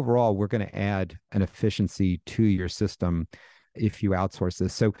saying overall, we're going to add an efficiency to your system if you outsource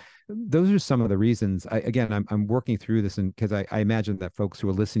this. So those are some of the reasons. I'm working through this, and because I imagine that folks who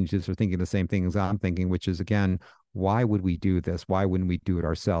are listening to this are thinking the same thing as I'm thinking, which is, again, why would we do this? Why wouldn't we do it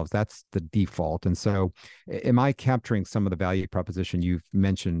ourselves? That's the default. And so am I capturing some of the value proposition you've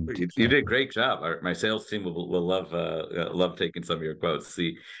mentioned? You did a great job. My sales team will love taking some of your quotes.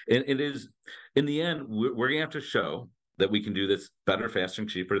 See, it is, in the end, we're going to have to show that we can do this better, faster, and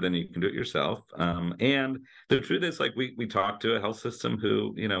cheaper than you can do it yourself. And the truth is, like, we talked to a health system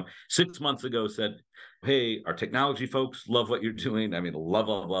who, 6 months ago said, hey, our technology folks love what you're doing. I mean,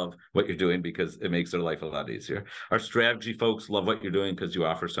 love what you're doing because it makes their life a lot easier. Our strategy folks love what you're doing because you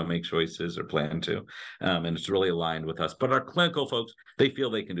offer so many choices or plan to. And it's really aligned with us. But our clinical folks, they feel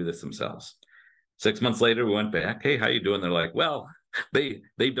they can do this themselves. 6 months later, we went back. Hey, how you doing? They're like, well, they've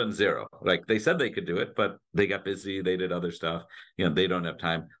done zero. Like, they said they could do it, but they got busy. They did other stuff. They don't have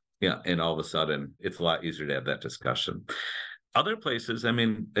time. And all of a sudden, it's a lot easier to have that discussion. Other places, I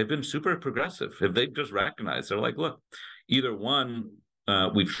mean, they've been super progressive. If they've just recognized, they're like, look, either one,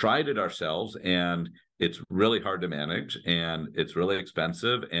 we've tried it ourselves and it's really hard to manage and it's really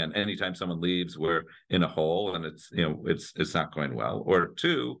expensive. And anytime someone leaves, we're in a hole and it's not going well. Or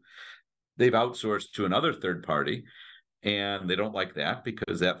two, they've outsourced to another third party and they don't like that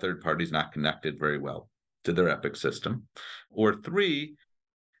because that third party is not connected very well to their Epic system. Or three,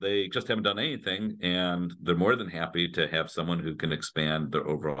 they just haven't done anything and they're more than happy to have someone who can expand their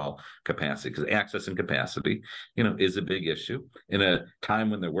overall capacity, because access and capacity, is a big issue in a time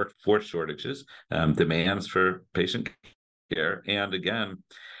when there are workforce shortages, demands for patient care. And again,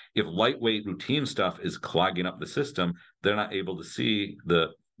 if lightweight routine stuff is clogging up the system, they're not able to see the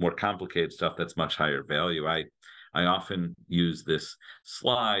more complicated stuff that's much higher value. I often use this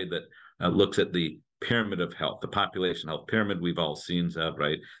slide that looks at the pyramid of health, the population health pyramid we've all seen,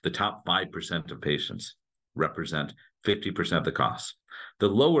 right? The top 5% of patients represent 50% of the costs. The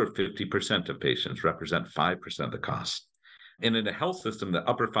lower 50% of patients represent 5% of the costs. And in a health system, the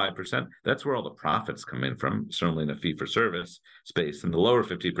upper 5%, that's where all the profits come in from, certainly in a fee-for-service space. And the lower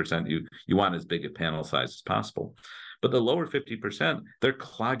 50%, you want as big a panel size as possible. But the lower 50%, they're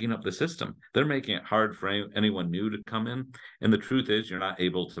clogging up the system. They're making it hard for anyone new to come in. And the truth is, you're not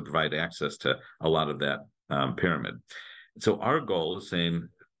able to provide access to a lot of that pyramid. So our goal is saying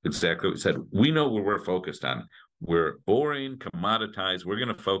exactly what we said. We know where we're focused on. We're boring, commoditized. We're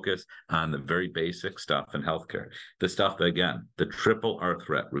going to focus on the very basic stuff in healthcare. The stuff that, again, the triple R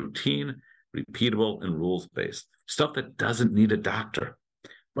threat: routine, repeatable, and rules-based. Stuff that doesn't need a doctor.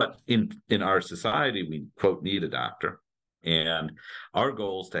 But in our society, we, quote, need a doctor. And our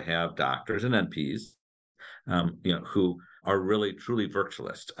goal is to have doctors and NPs, who are really truly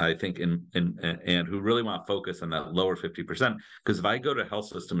virtualists, I think, and who really want to focus on that lower 50%. Because if I go to a health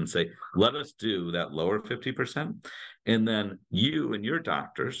system and say, let us do that lower 50%, and then you and your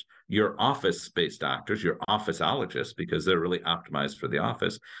doctors, your office-based doctors, your officeologists, because they're really optimized for the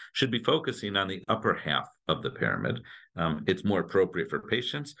office, should be focusing on the upper half of the pyramid. It's more appropriate for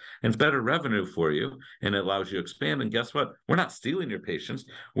patients, and it's better revenue for you, and it allows you to expand. And guess what? We're not stealing your patients.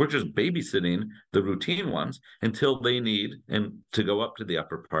 We're just babysitting the routine ones until they need and to go up to the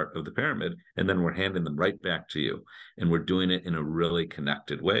upper part of the pyramid, and then we're handing them right back to you. And we're doing it in a really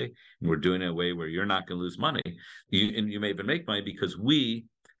connected way, and we're doing it in a way where you're not going to lose money. You may even make money because we,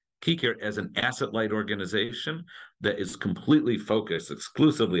 KeyCare, as an asset-light organization that is completely focused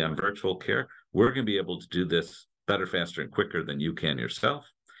exclusively on virtual care, we're going to be able to do this better, faster, and quicker than you can yourself.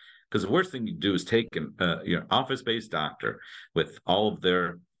 Because the worst thing you do is take your office-based doctor with all of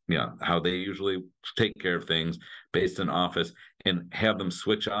their, how they usually take care of things based in office, and have them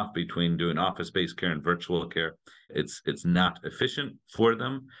switch off between doing office-based care and virtual care. It's not efficient for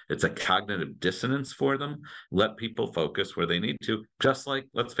them. It's a cognitive dissonance for them. Let people focus where they need to. Just like,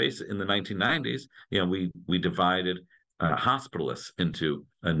 let's face it, in the 1990s, we divided hospitalists into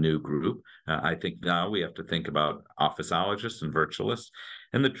a new group. I think now we have to think about officeologists and virtualists.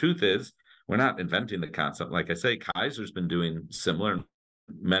 And the truth is, we're not inventing the concept. Like I say, Kaiser's been doing similar.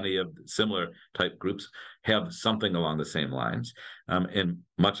 Many of similar type groups have something along the same lines. And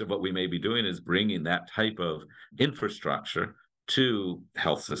much of what we may be doing is bringing that type of infrastructure to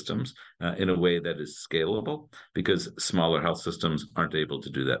health systems in a way that is scalable, because smaller health systems aren't able to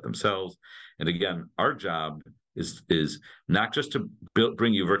do that themselves. And again, our job is not just to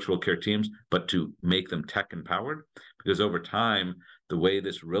bring you virtual care teams, but to make them tech empowered, because over time, the way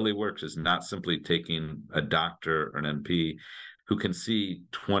this really works is not simply taking a doctor or an NP who can see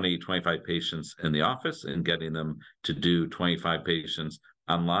 20, 25 patients in the office and getting them to do 25 patients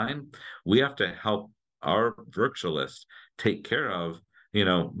online. We have to help our virtualists take care of,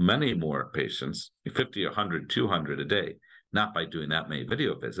 many more patients, 50, 100, 200 a day, not by doing that many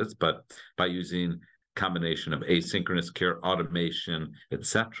video visits, but by using combination of asynchronous care, automation,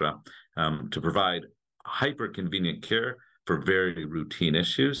 etc., to provide hyper convenient care for very routine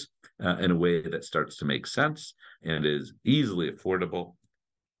issues in a way that starts to make sense and is easily affordable,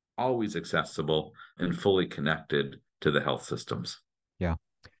 always accessible, and fully connected to the health systems. Yeah.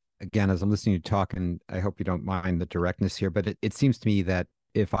 Again, as I'm listening to you talk, and I hope you don't mind the directness here, but it seems to me that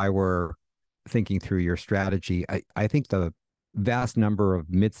if I were thinking through your strategy, I think the vast number of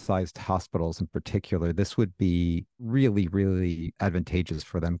mid-sized hospitals in particular, this would be really, really advantageous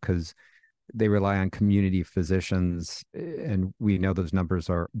for them, because they rely on community physicians, and we know those numbers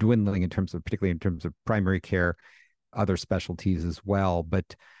are dwindling particularly in terms of primary care, other specialties as well.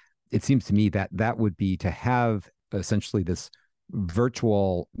 But it seems to me that that would be to have essentially this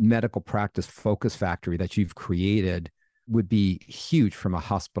virtual medical practice focus factory that you've created would be huge from a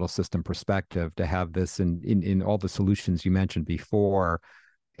hospital system perspective, to have this in all the solutions you mentioned before.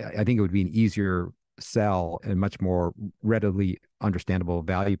 I think it would be an easier sell and much more readily understandable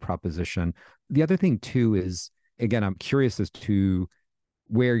value proposition. The other thing too is, again, I'm curious as to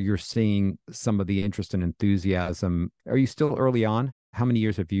where you're seeing some of the interest and enthusiasm. Are you still early on? How many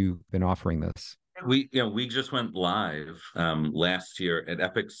years have you been offering this? We just went live last year at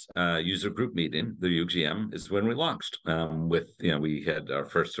Epic's user group meeting. The UGM is when we launched we had our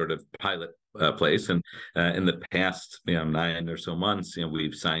first sort of pilot place, and in the past 9 or so months,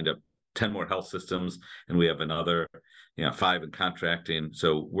 we've signed up 10 more health systems, and we have another 5 in contracting.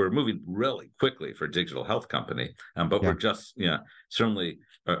 So we're moving really quickly for a digital health company, but we're just certainly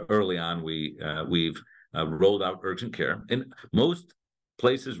early on. We've rolled out urgent care, and most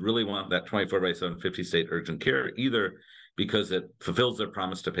places really want that 24/7 50-state urgent care. Either because it fulfills their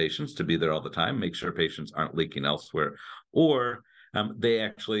promise to patients to be there all the time, make sure patients aren't leaking elsewhere, or they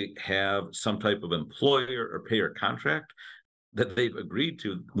actually have some type of employer or payer contract that they've agreed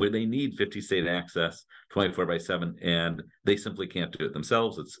to where they need 50-state access 24/7, and they simply can't do it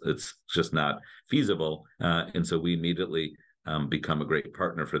themselves. It's just not feasible. And so we immediately become a great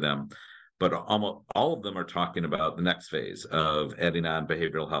partner for them. But almost all of them are talking about the next phase of adding on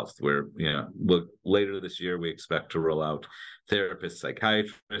behavioral health, where, later this year, we expect to roll out therapists,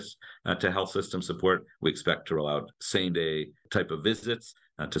 psychiatrists to health system support. We expect to roll out same-day type of visits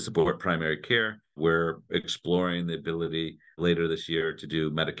to support primary care. We're exploring the ability later this year to do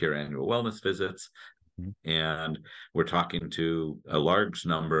Medicare annual wellness visits. And we're talking to a large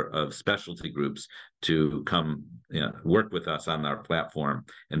number of specialty groups to come work with us on our platform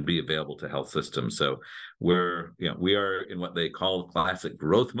and be available to health systems. So we are in what they call classic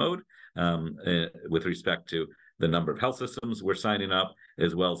growth mode with respect to the number of health systems we're signing up,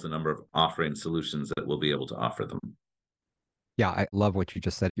 as well as the number of offering solutions that we'll be able to offer them. Yeah, I love what you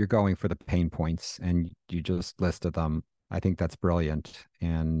just said. You're going for the pain points and you just listed them. I think that's brilliant.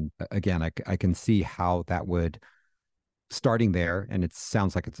 And again, I can see how that would, starting there, and it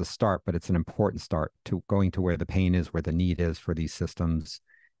sounds like it's a start, but it's an important start to going to where the pain is, where the need is for these systems.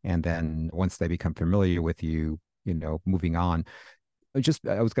 And then once they become familiar with you, moving on. I was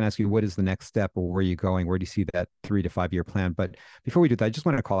going to ask you, what is the next step, or where are you going? Where do you see that 3 to 5 year plan? But before we do that, I just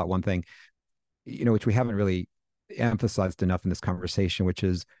want to call out one thing, which we haven't really emphasized enough in this conversation, which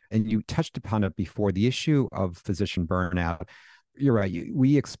is, and you touched upon it before, the issue of physician burnout. You're right.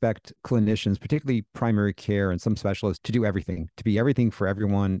 We expect clinicians, particularly primary care and some specialists, to do everything, to be everything for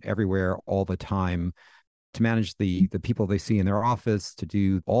everyone, everywhere, all the time, to manage the people they see in their office, to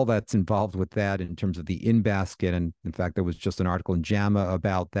do all that's involved with that in terms of the in-basket. And in fact, there was just an article in JAMA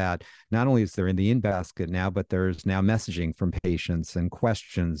about that. Not only is there in the in-basket now, but there's now messaging from patients and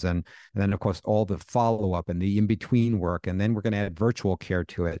questions. And then, of course, all the follow-up and the in-between work. And then we're going to add virtual care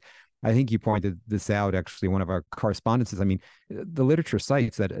to it. I think you pointed this out, actually, one of our correspondences. I mean, the literature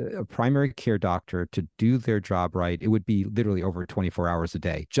cites that a primary care doctor, to do their job right, it would be literally over 24 hours a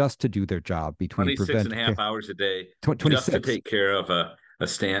day just to do their job, between 26 and a half hours a day 26. Just to take care of a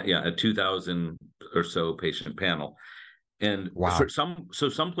 2,000 or so patient panel. And wow.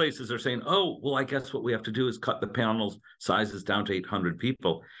 Some places are saying, oh, well, I guess what we have to do is cut the panel sizes down to 800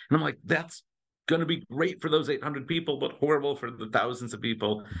 people. And I'm like, that's going to be great for those 800 people, but horrible for the thousands of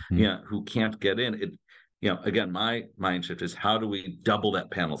people who can't get in. Again, my mind shift is, how do we double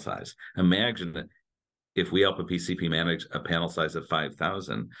that panel size? Imagine that if we help a PCP manage a panel size of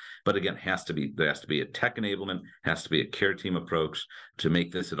 5,000, but again, there has to be a tech enablement, has to be a care team approach to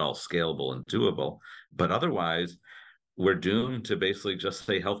make this at all scalable and doable. But otherwise, we're doomed to basically just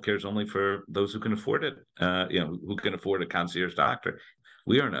say healthcare is only for those who can afford it, who can afford a concierge doctor.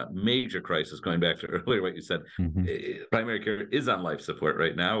 We are in a major crisis, going back to earlier what you said. Primary care is on life support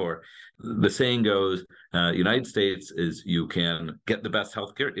right now, or the saying goes, United States is, you can get the best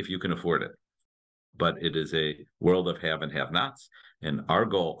healthcare if you can afford it. But it is a world of have and have-nots. And our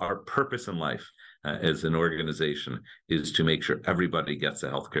goal, our purpose in life as an organization, is to make sure everybody gets the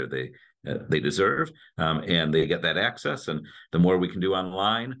healthcare they deserve, and they get that access. And the more we can do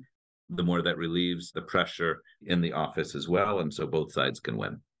online, the more that relieves the pressure in the office as well. And so both sides can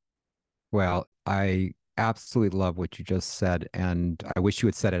win. Well, I absolutely love what you just said. And I wish you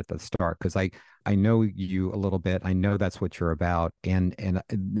had said it at the start, because I know you a little bit. I know that's what you're about. And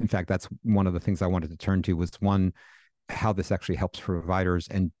in fact, that's one of the things I wanted to turn to, was one, how this actually helps providers,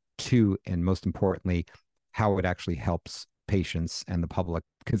 and two, and most importantly, how it actually helps patients and the public,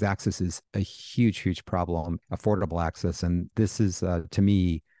 because access is a huge, huge problem, affordable access. And this is, to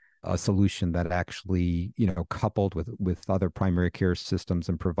me, a solution that actually, coupled with other primary care systems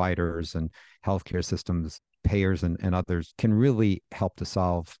and providers and healthcare systems, payers and others, can really help to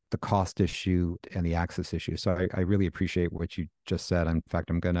solve the cost issue and the access issue. So I really appreciate what you just said. In fact,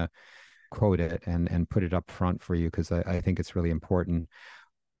 I'm going to quote it and put it up front for you, because I think it's really important.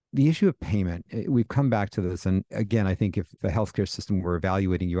 The issue of payment, we've come back to this. And again, I think if the healthcare system were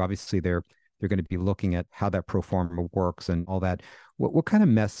evaluating you, obviously they're going to be looking at how that pro forma works and all that. What kind of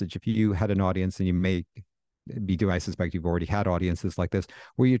message, if you had an audience, and you may be doing, I suspect you've already had audiences like this,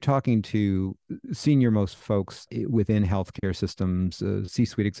 where you're talking to senior most folks within healthcare systems,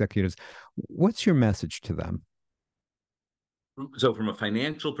 C-suite executives, what's your message to them? So from a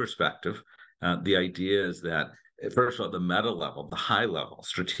financial perspective, the idea is that, first of all, the meta level, the high level,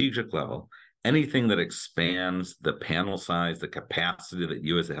 strategic level, anything that expands the panel size, the capacity that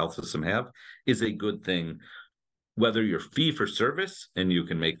you as a health system have, is a good thing whether you're fee for service, and you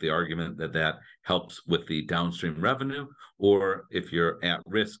can make the argument that that helps with the downstream revenue, or if you're at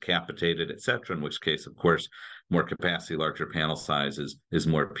risk, capitated, et cetera, in which case, of course, more capacity, larger panel sizes is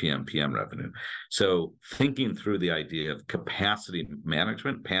more PMPM revenue. So thinking through the idea of capacity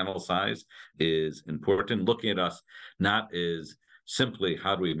management, panel size is important. Looking at us not as simply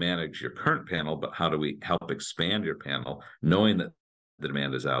how do we manage your current panel, but how do we help expand your panel, knowing that the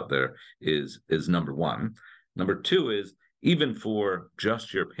demand is out there is number one. Number two is, even for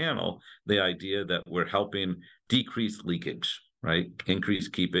just your panel, the idea that we're helping decrease leakage, right? Increase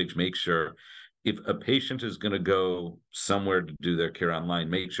keepage, make sure if a patient is going to go somewhere to do their care online,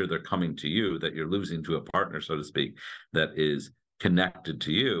 make sure they're coming to you, that you're losing to a partner, so to speak, that is connected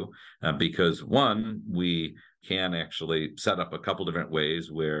to you. Because one, we can actually set up a couple different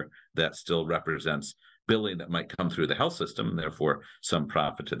ways where that still represents billing that might come through the health system, and therefore some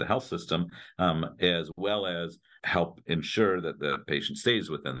profit to the health system, as well as help ensure that the patient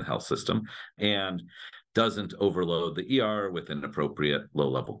stays within the health system and doesn't overload the ER with inappropriate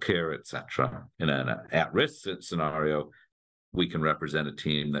low-level care, et cetera. In an at-risk scenario, we can represent a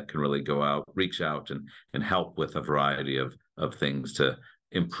team that can really go out, reach out, and help with a variety of things to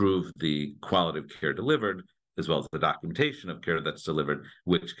improve the quality of care delivered, as well as the documentation of care that's delivered,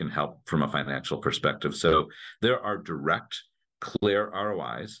 which can help from a financial perspective. So there are direct, clear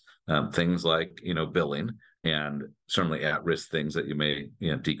ROIs, things like, billing, and certainly at-risk things that you may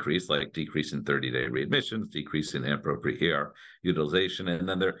decrease, like decreasing 30-day readmissions, decreasing inappropriate ER utilization, and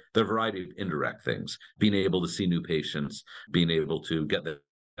then there are a variety of indirect things, being able to see new patients, being able to get the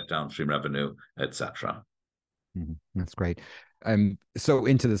downstream revenue, et cetera. That's great. I'm so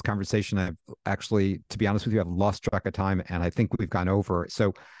into this conversation. I've actually, to be honest with you, I've lost track of time, and I think we've gone over.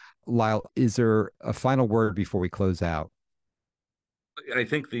 So, Lyle, is there a final word before we close out? I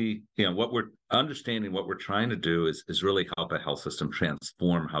think what we're understanding, what we're trying to do is really help a health system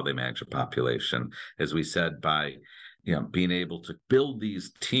transform how they manage a population. As we said, by being able to build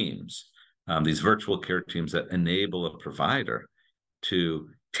these teams, these virtual care teams that enable a provider to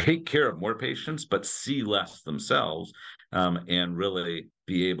take care of more patients, but see less themselves, and really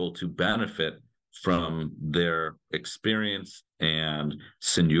be able to benefit from their experience and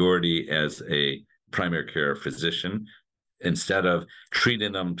seniority as a primary care physician, instead of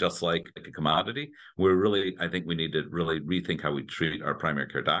treating them just like a commodity. I think we need to really rethink how we treat our primary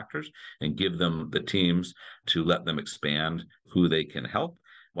care doctors and give them the teams to let them expand who they can help,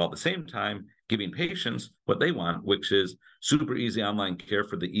 while at the same time giving patients what they want, which is super easy online care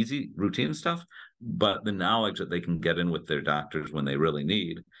for the easy routine stuff, but the knowledge that they can get in with their doctors when they really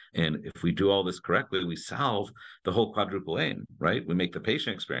need. And if we do all this correctly, we solve the whole quadruple aim, right? We make the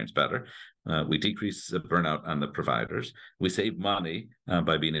patient experience better. We decrease the burnout on the providers. We save money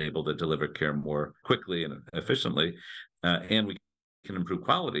by being able to deliver care more quickly and efficiently. And we can improve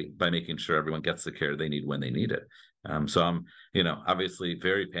quality by making sure everyone gets the care they need when they need it. So I'm, obviously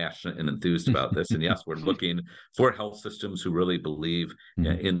very passionate and enthused about this. And yes, we're looking for health systems who really believe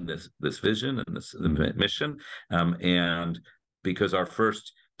in this vision and this mission. And because our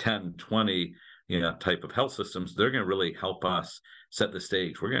first 10, 20, type of health systems, they're going to really help us set the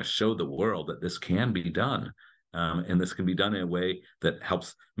stage. We're going to show the world that this can be done. And this can be done in a way that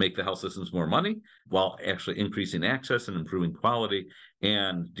helps make the health systems more money, while actually increasing access and improving quality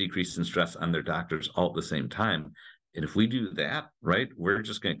and decreasing stress on their doctors all at the same time. And if we do that, right, we're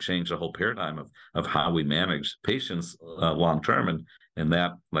just going to change the whole paradigm of how we manage patients long term. And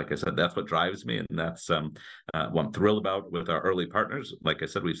that, like I said, that's what drives me. And that's what I'm thrilled about with our early partners. Like I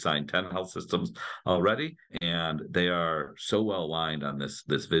said, we've signed 10 health systems already, and they are so well aligned on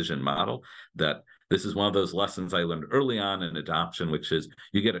this vision model that this is one of those lessons I learned early on in adoption, which is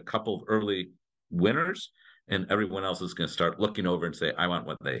you get a couple of early winners and everyone else is going to start looking over and say, I want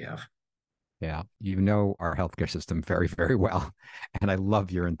what they have. Yeah, our healthcare system very, very well. And I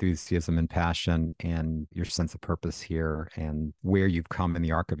love your enthusiasm and passion and your sense of purpose here and where you've come in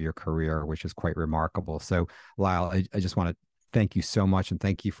the arc of your career, which is quite remarkable. So, Lyle, I just want to thank you so much, and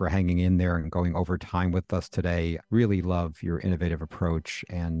thank you for hanging in there and going over time with us today. Really love your innovative approach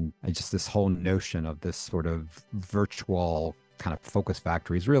and just this whole notion of this sort of virtual kind of focus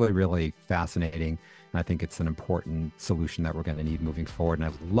factory is really, really fascinating. And I think it's an important solution that we're going to need moving forward. And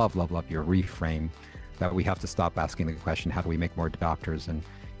I love, love, love your reframe that we have to stop asking the question, how do we make more doctors? And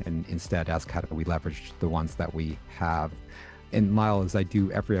instead ask, how do we leverage the ones that we have? And Lyle, as I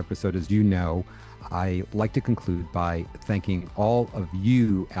do every episode, as you know, I like to conclude by thanking all of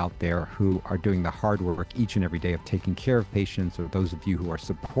you out there who are doing the hard work each and every day of taking care of patients, or those of you who are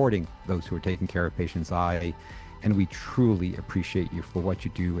supporting those who are taking care of patients. I And we truly appreciate you for what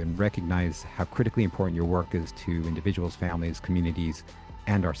you do and recognize how critically important your work is to individuals, families, communities,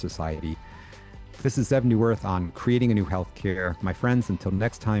 and our society. This is Zev Neuwirth on Creating a New Healthcare. My friends, until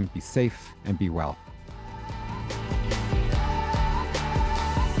next time, be safe and be well.